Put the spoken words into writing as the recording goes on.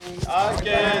I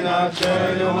cannot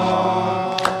tell you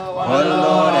all what the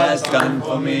Lord has done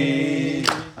for me.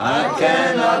 I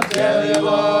cannot tell you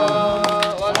all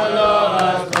what the Lord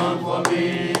has done for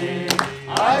me.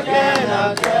 I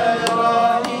cannot tell you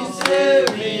all He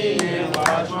saved me and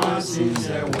washed my sins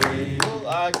away. Oh,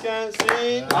 I can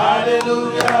sing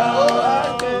hallelujah. Oh,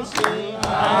 I can sing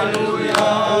hallelujah.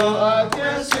 Oh, I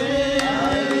can sing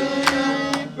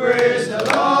praise the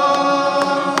Lord.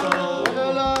 What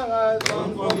the Lord has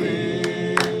done for me.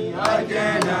 I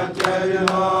cannot tell you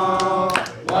all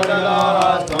what the Lord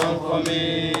has done for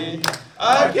me.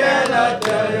 I cannot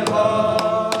tell you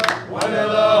all what the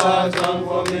Lord has done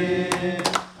for me.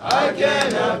 I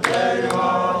cannot tell you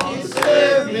all He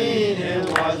saved me and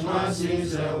washed my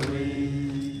sins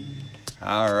away.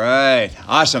 All right,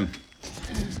 awesome.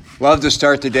 Love to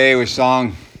start the day with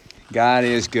song, God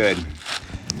is good.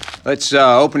 Let's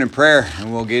open in prayer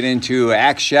and we'll get into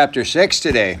Acts chapter 6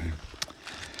 today.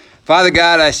 Father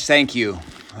God, I thank you.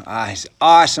 It's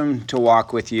awesome to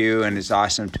walk with you, and it's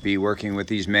awesome to be working with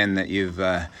these men that you've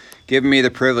given me the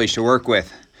privilege to work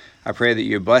with. I pray that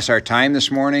you bless our time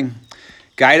this morning.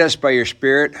 Guide us by your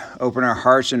Spirit. Open our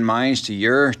hearts and minds to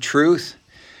your truth.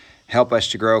 Help us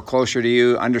to grow closer to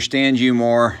you, understand you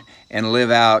more, and live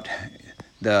out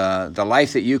the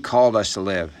life that you called us to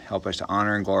live. Help us to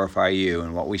honor and glorify you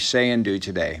in what we say and do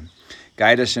today.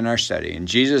 Guide us in our study. In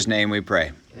Jesus' name we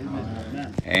pray.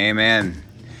 Amen. Amen.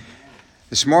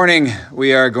 This morning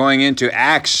we are going into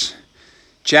Acts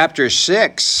chapter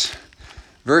 6,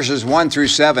 verses 1 through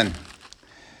 7.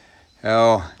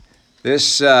 Oh,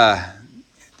 this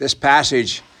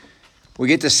passage, we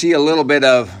get to see a little bit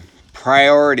of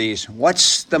priorities.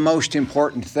 What's the most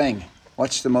important thing?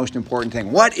 What's the most important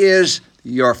thing? What is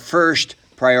your first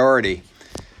priority?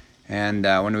 And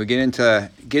when we get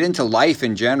into life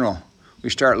in general, we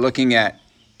start looking at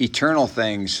eternal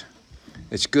things.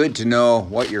 It's good to know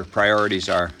what your priorities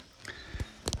are.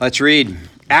 Let's read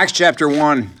Acts chapter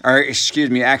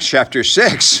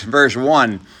 6, verse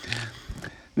 1.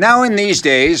 Now in these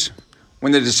days,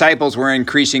 when the disciples were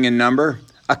increasing in number,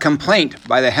 a complaint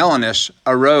by the Hellenists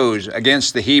arose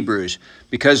against the Hebrews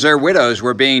because their widows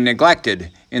were being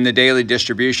neglected in the daily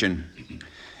distribution.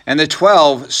 And the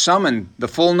 12 summoned the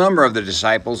full number of the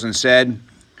disciples and said,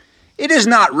 "It is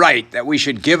not right that we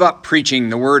should give up preaching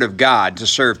the word of God to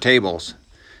serve tables.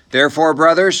 Therefore,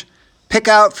 brothers, pick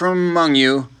out from among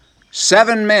you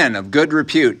 7 men of good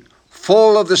repute,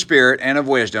 full of the Spirit and of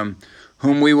wisdom,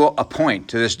 whom we will appoint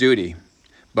to this duty.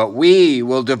 But we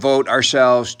will devote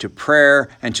ourselves to prayer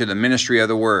and to the ministry of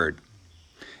the word."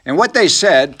 And what they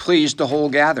said pleased the whole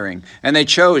gathering. And they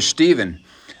chose Stephen,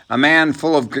 a man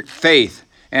full of faith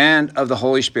and of the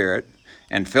Holy Spirit,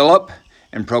 and Philip,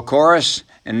 and Prochorus,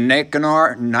 and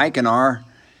Nicanor,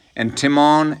 and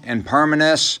Timon, and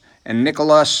Parmenas, and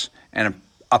Nicolaus, and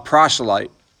a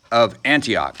proselyte of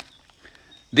Antioch.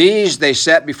 These they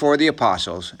set before the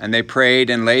apostles, and they prayed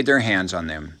and laid their hands on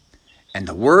them. And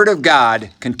the word of God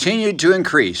continued to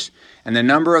increase, and the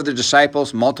number of the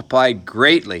disciples multiplied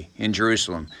greatly in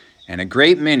Jerusalem, and a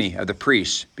great many of the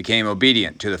priests became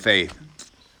obedient to the faith.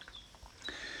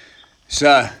 It's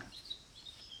a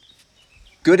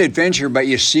good adventure, but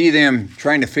you see them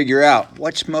trying to figure out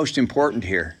what's most important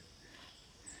here.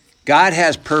 God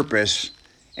has purpose,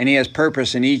 and he has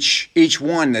purpose in each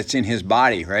one that's in his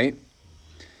body, right?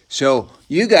 So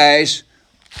you guys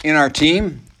in our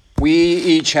team, we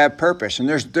each have purpose, and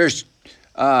there's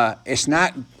it's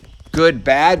not good,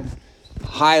 bad,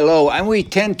 high, low, and we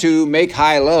tend to make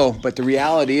high low, but the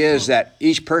reality is that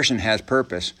each person has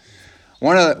purpose.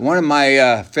 One of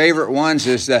my favorite ones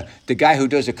is the guy who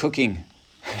does the cooking.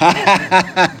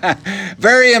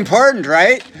 Very important,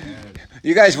 right?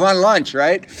 You guys want lunch,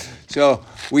 right? So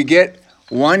we get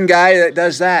one guy that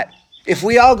does that. If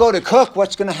we all go to cook,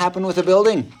 what's going to happen with the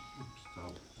building?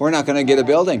 We're not going to get a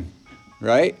building,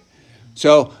 right?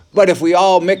 So, but if we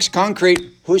all mix concrete,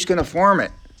 who's going to form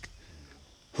it?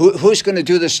 Who's going to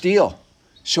do the steel?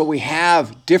 So we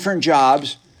have different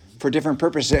jobs for different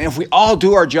purposes. And if we all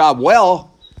do our job well,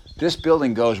 this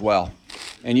building goes well.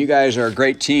 And you guys are a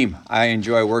great team. I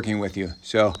enjoy working with you.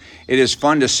 So it is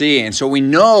fun to see. And so we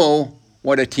know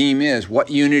what a team is,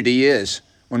 what unity is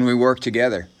when we work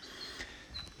together.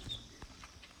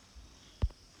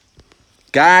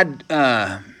 God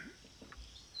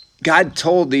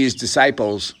told these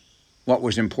disciples what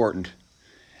was important.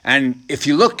 And if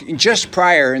you look just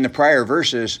in the prior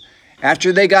verses,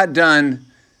 after they got done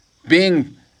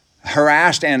being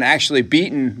harassed and actually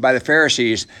beaten by the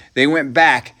Pharisees, they went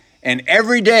back, and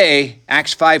every day,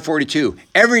 Acts 5:42,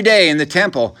 every day in the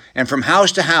temple and from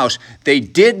house to house, they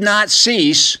did not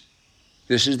cease,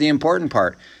 this is the important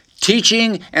part,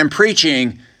 teaching and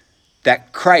preaching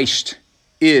that Christ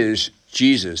is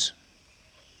Jesus.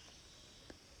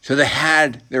 So they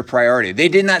had their priority. They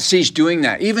did not cease doing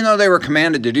that, even though they were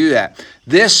commanded to do that.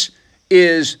 This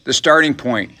is the starting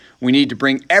point we need to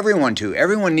bring everyone to.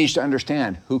 Everyone needs to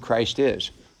understand who Christ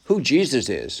is, who Jesus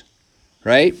is,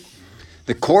 right?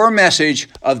 The core message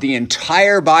of the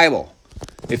entire Bible.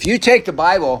 If you take the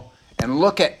Bible and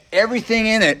look at everything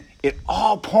in it, it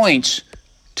all points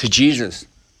to Jesus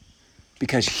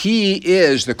because he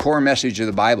is the core message of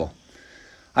the Bible.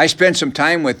 I spent some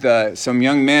time with some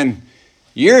young men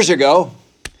years ago,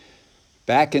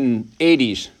 back in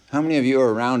 80s. How many of you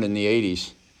are around in the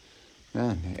 80s?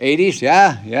 80s?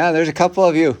 Yeah, there's a couple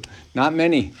of you. Not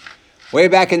many. Way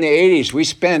back in the 80s, we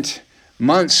spent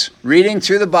months reading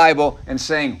through the Bible and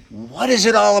saying, what is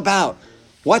it all about?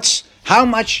 How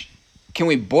much can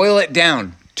we boil it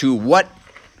down to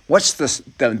what's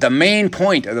the main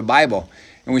point of the Bible?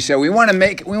 And we said, we want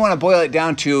to boil it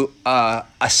down to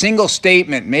a single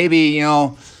statement, maybe,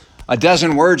 a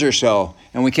dozen words or so.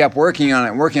 And we kept working on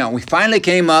it. We finally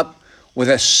came up with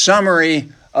a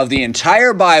summary of the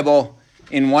entire Bible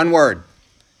in one word.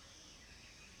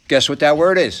 Guess what that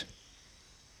word is?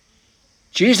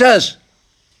 Jesus.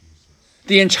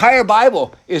 The entire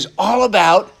Bible is all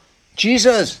about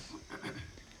Jesus.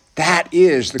 That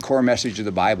is the core message of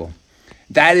the Bible.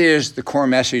 That is the core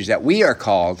message that we are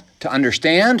called to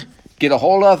understand, get a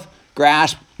hold of,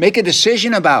 grasp, make a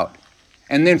decision about.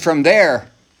 And then from there,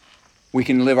 we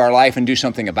can live our life and do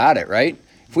something about it, right?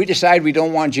 If we decide we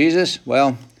don't want Jesus,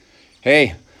 well,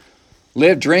 hey,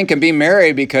 live, drink, and be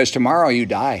merry because tomorrow you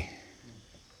die.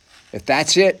 If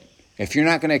that's it, if you're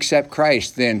not going to accept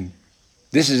Christ, then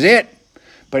this is it.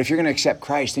 But if you're going to accept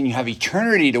Christ, then you have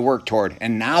eternity to work toward,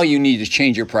 and now you need to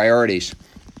change your priorities.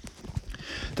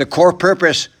 The core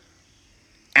purpose,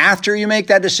 after you make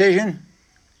that decision,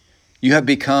 you have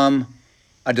become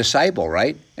a disciple,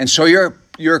 right? And so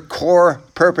your core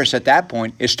purpose at that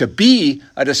point is to be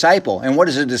a disciple. And what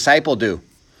does a disciple do?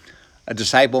 A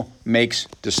disciple makes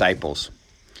disciples.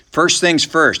 First things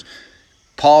first,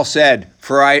 Paul said,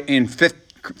 in 1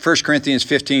 Corinthians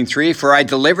 15:3, for I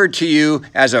delivered to you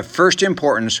as of first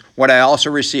importance what I also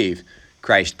received.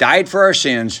 Christ died for our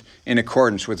sins in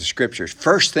accordance with the scriptures.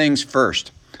 First things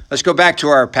first. Let's go back to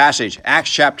our passage,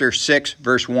 Acts chapter 6,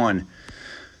 verse 1.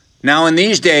 Now in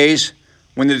these days,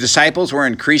 when the disciples were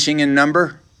increasing in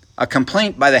number, a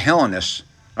complaint by the Hellenists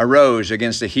arose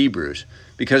against the Hebrews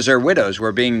because their widows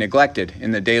were being neglected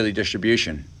in the daily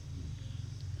distribution.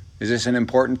 Is this an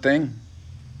important thing?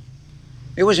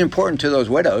 It was important to those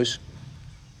widows.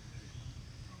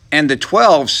 And the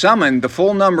 12 summoned the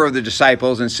full number of the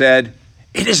disciples and said,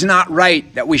 it is not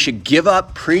right that we should give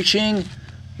up preaching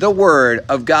the word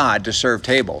of God to serve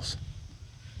tables.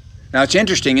 Now it's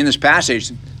interesting in this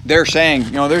passage, they're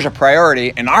saying, there's a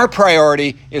priority, and our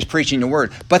priority is preaching the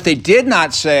word. But they did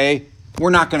not say, we're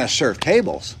not going to serve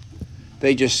tables.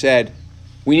 They just said,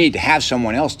 we need to have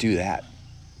someone else do that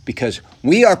because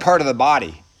we are part of the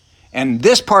body. And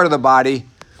this part of the body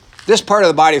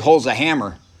holds a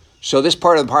hammer. So this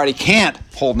part of the body can't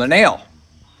hold the nail.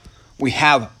 We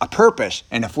have a purpose.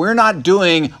 And if we're not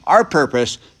doing our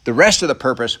purpose, the rest of the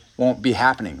purpose won't be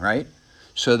happening, right?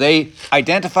 So they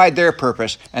identified their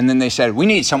purpose, and then they said, we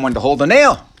need someone to hold the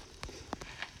nail.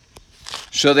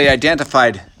 So they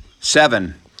identified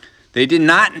 7. They did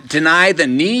not deny the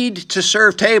need to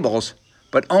serve tables,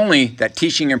 but only that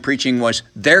teaching and preaching was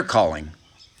their calling.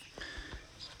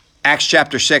 Acts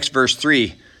chapter 6, verse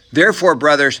 3. Therefore,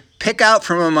 brothers, pick out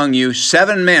from among you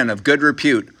 7 men of good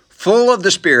repute, full of the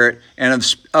Spirit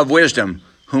and of wisdom,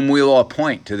 whom we will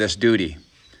appoint to this duty.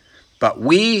 But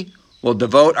we will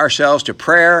devote ourselves to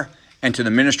prayer and to the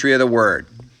ministry of the word.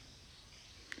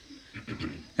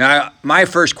 Now, my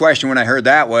first question when I heard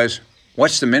that was,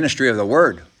 what's the ministry of the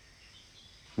word?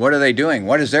 What are they doing?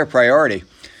 What is their priority?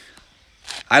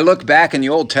 I look back in the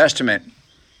Old Testament,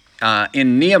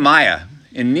 in Nehemiah.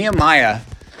 Nehemiah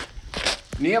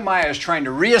is trying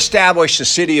to reestablish the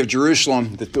city of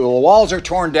Jerusalem. The walls are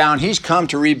torn down. He's come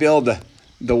to rebuild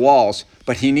the walls,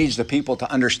 but he needs the people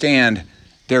to understand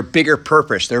their bigger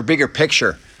purpose, their bigger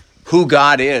picture, who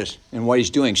God is and what he's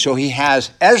doing. So he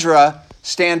has Ezra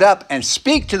stand up and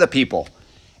speak to the people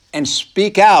and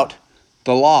speak out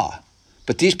the law.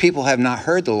 But these people have not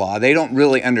heard the law. They don't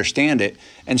really understand it.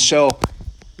 And so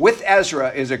with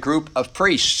Ezra is a group of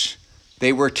priests.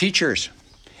 They were teachers.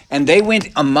 And they went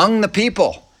among the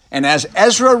people. And as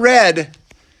Ezra read,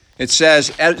 it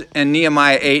says in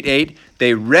Nehemiah 8:8,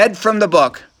 they read from the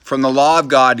book, from the law of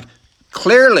God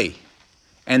clearly,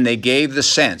 and they gave the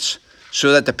sense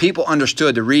so that the people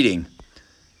understood the reading.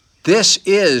 This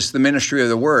is the ministry of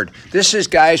the word. This is,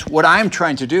 guys, what I'm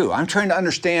trying to do. I'm trying to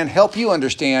understand, help you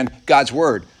understand God's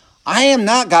word. I am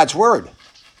not God's word.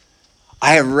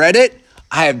 I have read it,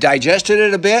 I have digested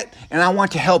it a bit, and I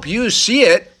want to help you see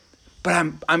it, but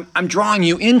I'm drawing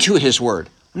you into his word.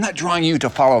 I'm not drawing you to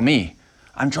follow me.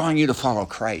 I'm drawing you to follow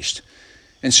Christ.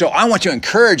 And so I want to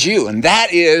encourage you, and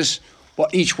that is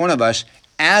what each one of us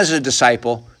as a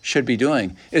disciple should be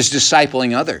doing, is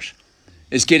discipling others,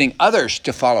 is getting others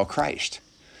to follow Christ,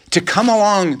 to come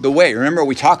along the way. Remember,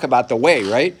 we talk about the way,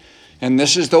 right? And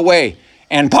this is the way.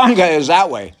 And Banga is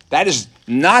that way. That is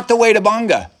not the way to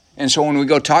Banga. And so when we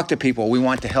go talk to people, we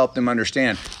want to help them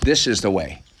understand this is the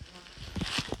way.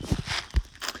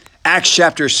 Acts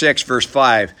chapter 6, verse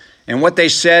 5. And what they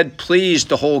said pleased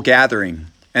the whole gathering.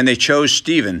 And they chose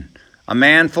Stephen, a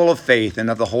man full of faith and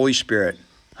of the Holy Spirit.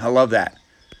 I love that.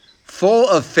 Full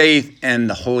of faith and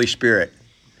the Holy Spirit.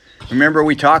 Remember,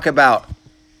 we talk about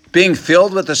being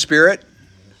filled with the Spirit.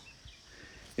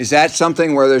 Is that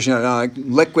something where there's,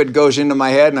 liquid goes into my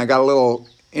head and I got a little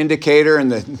indicator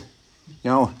and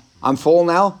I'm full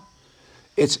now?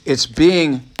 It's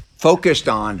being focused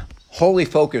on, wholly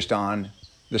focused on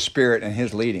the Spirit and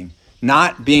his leading,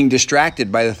 not being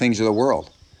distracted by the things of the world,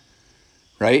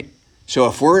 right? So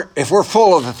if we're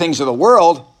full of the things of the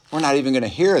world, we're not even going to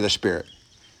hear the Spirit.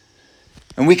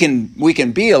 And we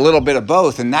can be a little bit of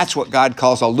both, and that's what God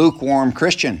calls a lukewarm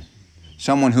Christian.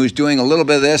 Someone who's doing a little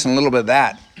bit of this and a little bit of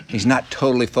that. He's not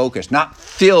totally focused, not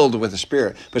filled with the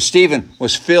Spirit. But Stephen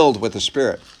was filled with the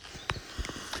Spirit.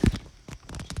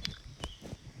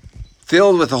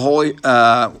 Filled with the Holy,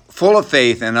 full of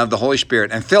faith and of the Holy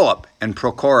Spirit. And Philip and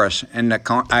Prochorus and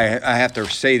Nicanor. I have to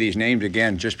say these names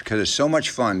again just because it's so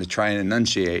much fun to try and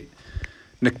enunciate.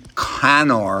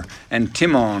 Nicanor and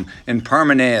Timon and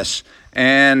Parmenas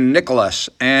and Nicolaus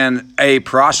and a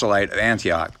proselyte of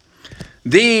Antioch.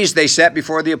 These they set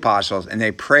before the apostles, and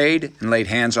they prayed and laid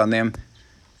hands on them.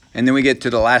 And then we get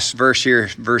to the last verse here,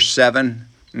 verse 7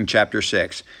 in chapter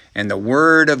 6. And the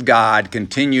word of God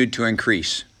continued to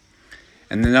increase.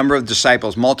 And the number of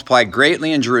disciples multiplied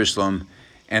greatly in Jerusalem,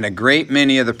 and a great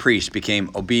many of the priests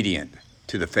became obedient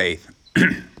to the faith.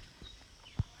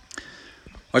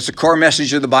 What's the core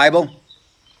message of the Bible?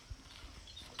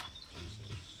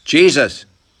 Jesus.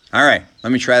 All right,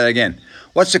 let me try that again.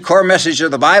 What's the core message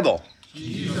of the Bible?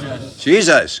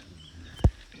 Jesus.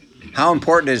 How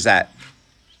important is that?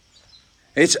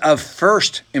 It's of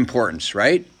first importance,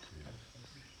 right?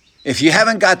 If you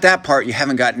haven't got that part, you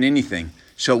haven't gotten anything.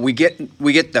 So we get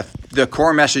the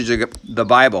core message of the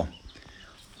Bible.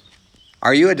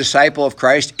 Are you a disciple of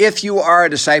Christ? If you are a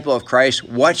disciple of Christ,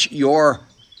 what's your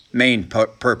main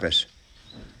purpose?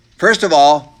 First of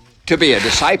all, to be a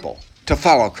disciple, to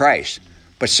follow Christ.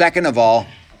 But second of all,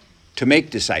 to make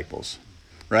disciples,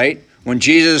 right? When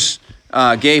Jesus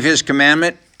gave his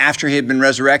commandment after he had been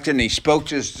resurrected and he spoke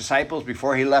to his disciples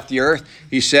before he left the earth,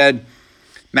 he said,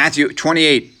 Matthew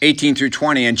 28, 18 through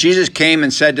 20, and Jesus came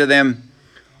and said to them,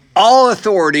 all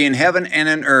authority in heaven and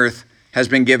on earth has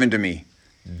been given to me.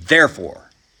 Therefore,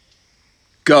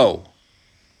 go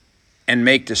and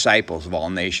make disciples of all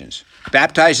nations,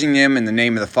 baptizing them in the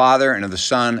name of the Father and of the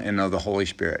Son and of the Holy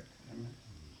Spirit.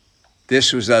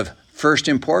 This was of first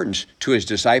importance to his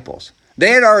disciples.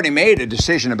 They had already made a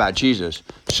decision about Jesus,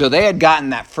 so they had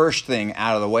gotten that first thing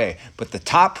out of the way. But the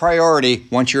top priority,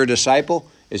 once you're a disciple,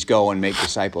 is go and make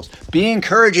disciples. Be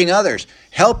encouraging others.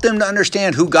 Help them to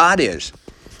understand who God is.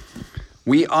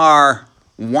 We are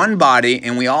one body,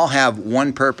 and we all have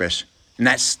one purpose, and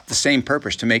that's the same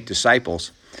purpose, to make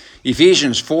disciples.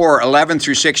 Ephesians 4, 11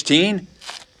 through 16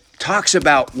 talks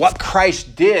about what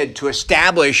Christ did to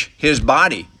establish his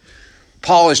body.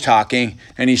 Paul is talking,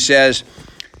 and he says,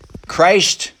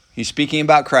 Christ, he's speaking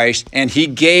about Christ, and he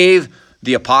gave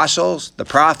the apostles, the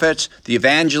prophets, the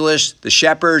evangelists, the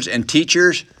shepherds, and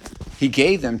teachers. He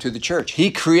gave them to the church. He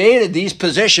created these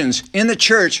positions in the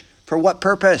church for what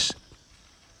purpose?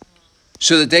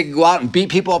 So that they could go out and beat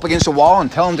people up against the wall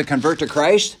and tell them to convert to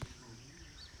Christ?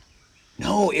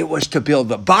 No, it was to build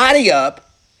the body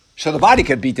up so the body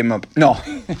could beat them up. No,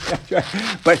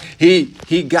 but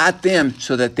he got them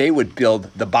so that they would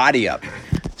build the body up.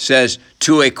 It says,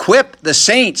 to equip the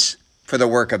saints for the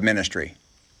work of ministry.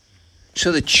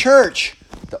 So the church,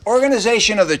 the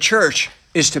organization of the church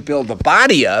is to build the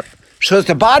body up so that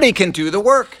the body can do the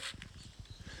work.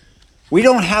 We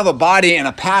don't have a body and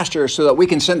a pastor so that we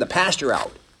can send the pastor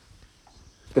out.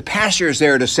 The pastor is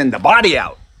there to send the body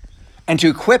out and to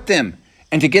equip them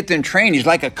and to get them trained. He's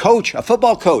like a coach, a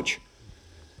football coach.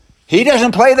 He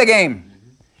doesn't play the game.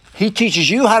 He teaches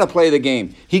you how to play the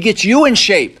game. He gets you in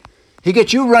shape. He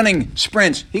gets you running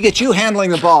sprints. He gets you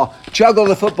handling the ball. Juggle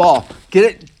the football.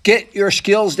 Get your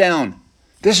skills down.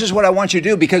 This is what I want you to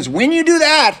do, because when you do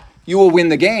that, you will win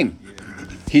the game.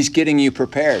 He's getting you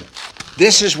prepared.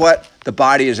 This is what the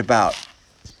body is about.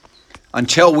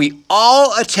 Until we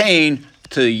all attain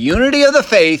to the unity of the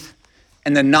faith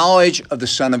and the knowledge of the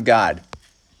Son of God.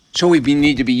 So we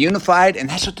need to be unified, and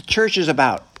that's what the church is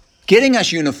about. Getting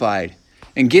us unified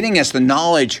and getting us the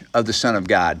knowledge of the Son of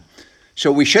God.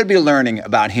 So we should be learning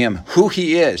about him, who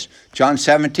he is. John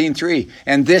 17:3.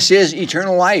 And this is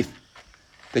eternal life,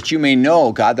 that you may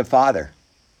know God the Father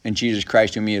and Jesus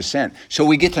Christ whom he has sent. So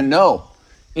we get to know.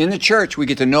 In the church, we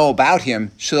get to know about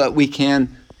him so that we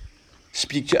can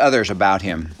speak to others about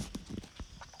him.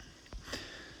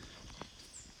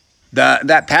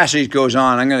 That passage goes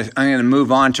on. I'm going to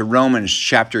move on to Romans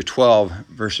chapter 12,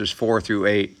 verses 4 through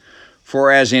 8.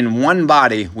 For as in one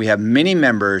body we have many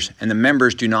members, and the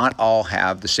members do not all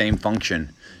have the same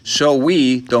function. So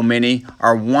we, though many,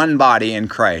 are one body in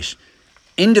Christ,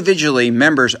 individually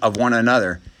members of one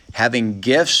another, having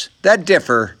gifts that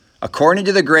differ according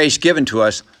to the grace given to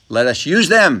us. Let us use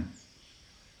them.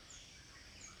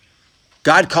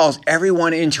 God calls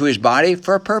everyone into his body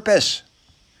for a purpose.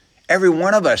 Every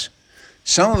one of us.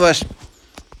 Some of us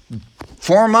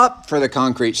form up for the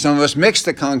concrete. Some of us mix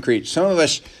the concrete. Some of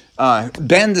us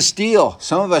bend the steel.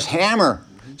 Some of us hammer.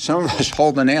 Some of us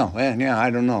hold the nail. Yeah, I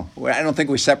don't know. I don't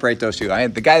think we separate those two.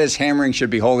 The guy that's hammering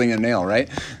should be holding a nail, right?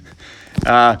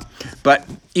 But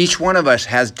each one of us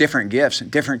has different gifts,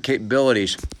 different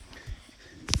capabilities.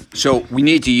 So we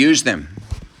need to use them.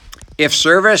 If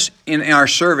service, in our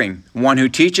serving, the one who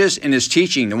teaches in his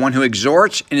teaching, the one who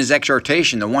exhorts in his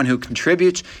exhortation, the one who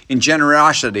contributes in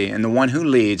generosity, and the one who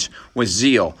leads with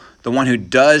zeal, the one who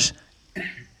does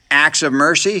acts of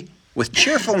mercy with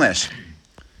cheerfulness.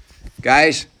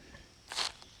 Guys,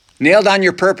 nail down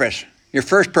your purpose, your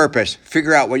first purpose.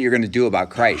 Figure out what you're going to do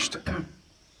about Christ.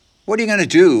 What are you going to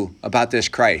do about this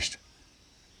Christ?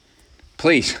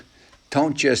 Please,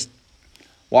 don't just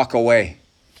walk away.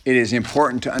 It is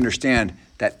important to understand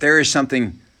that there is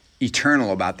something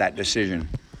eternal about that decision.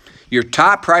 Your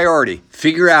top priority,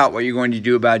 figure out what you're going to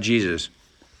do about Jesus.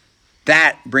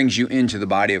 That brings you into the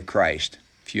body of Christ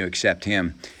if you accept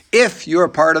him. If you're a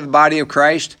part of the body of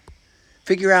Christ,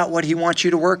 figure out what he wants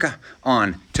you to work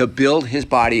on to build his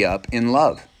body up in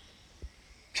love.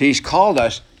 See, he's called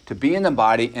us to be in the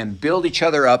body and build each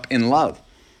other up in love.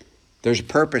 There's a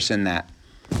purpose in that.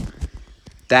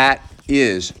 That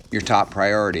is your top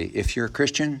priority. If you're a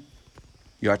Christian,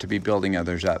 you ought to be building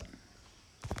others up.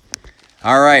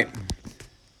 All right.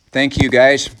 Thank you,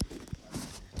 guys.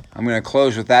 I'm going to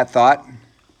close with that thought.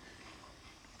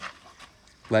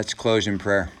 Let's close in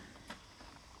prayer.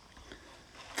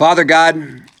 Father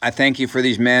God, I thank you for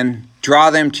these men. Draw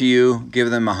them to you. Give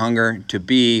them a hunger to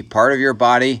be part of your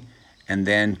body and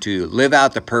then to live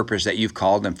out the purpose that you've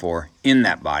called them for in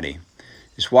that body.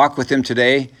 Just walk with them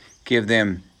today. Give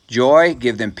them joy,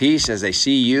 give them peace as they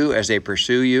see you, as they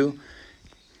pursue you.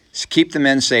 Just keep the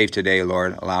men safe today,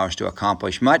 Lord. Allow us to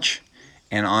accomplish much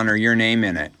and honor your name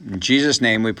in it. In Jesus'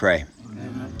 name we pray.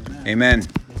 Amen. Amen.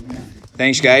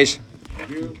 Thanks, guys.